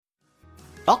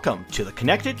Welcome to the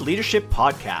Connected Leadership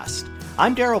Podcast.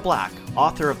 I'm Daryl Black,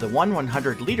 author of the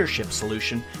 1-100 Leadership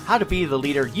Solution, How to Be the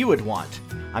Leader You Would Want.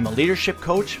 I'm a leadership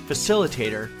coach,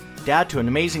 facilitator, dad to an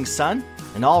amazing son,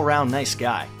 an all-around nice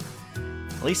guy.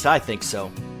 At least I think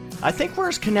so. I think we're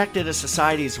as connected a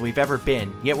society as we've ever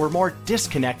been, yet we're more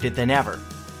disconnected than ever.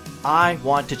 I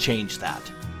want to change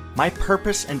that. My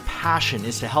purpose and passion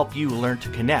is to help you learn to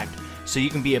connect so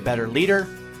you can be a better leader,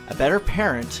 a better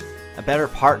parent, a better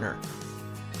partner.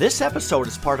 This episode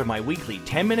is part of my weekly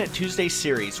 10-Minute Tuesday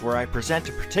series where I present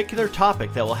a particular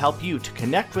topic that will help you to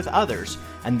connect with others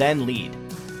and then lead.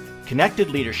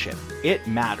 Connected leadership, it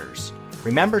matters.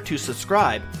 Remember to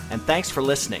subscribe, and thanks for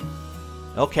listening.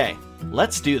 Okay,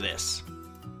 let's do this.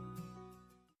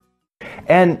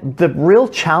 And the real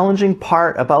challenging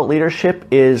part about leadership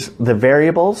is the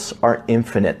variables are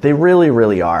infinite. They really,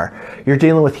 really are. You're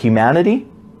dealing with humanity.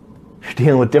 You're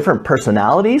dealing with different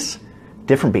personalities,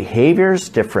 different behaviors,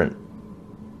 different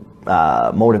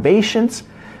motivations.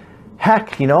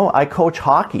 Heck, I coach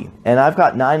hockey, and I've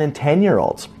got 9 and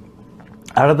 10-year-olds.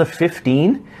 Out of the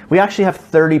 15, we actually have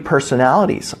 30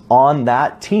 personalities on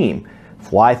that team.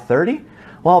 Why 30?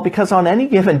 Well, because on any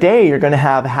given day, you're going to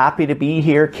have a happy to be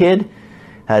here kid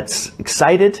that's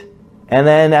excited, and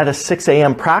then at a 6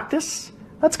 a.m. practice,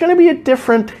 that's going to be a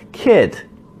different kid.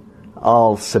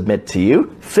 I'll submit to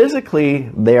you.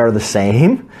 Physically, they are the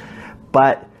same,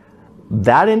 but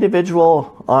that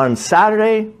individual on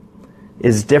Saturday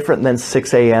is different than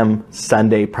 6 a.m.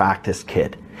 Sunday practice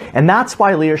kid. And that's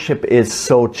why leadership is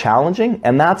so challenging,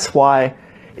 and that's why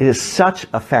it is such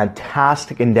a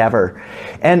fantastic endeavor.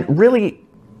 And really,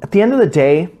 at the end of the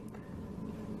day,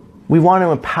 we want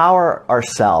to empower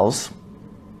ourselves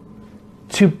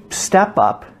to step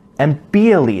up and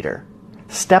be a leader.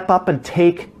 Step up and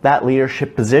take that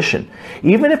leadership position.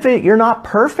 Even if you're not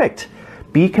perfect,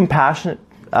 be compassionate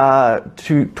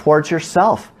towards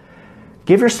yourself.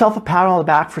 Give yourself a pat on the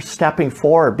back for stepping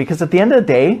forward, because at the end of the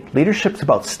day, leadership's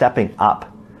about stepping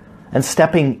up and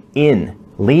stepping in,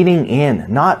 leaning in,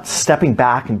 not stepping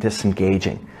back and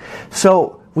disengaging.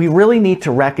 So we really need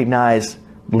to recognize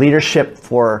leadership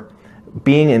for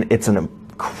it's a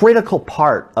critical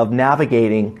part of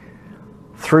navigating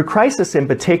through crisis in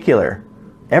particular.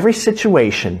 Every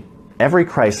situation, every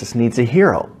crisis needs a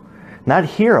hero. And that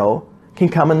hero can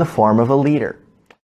come in the form of a leader.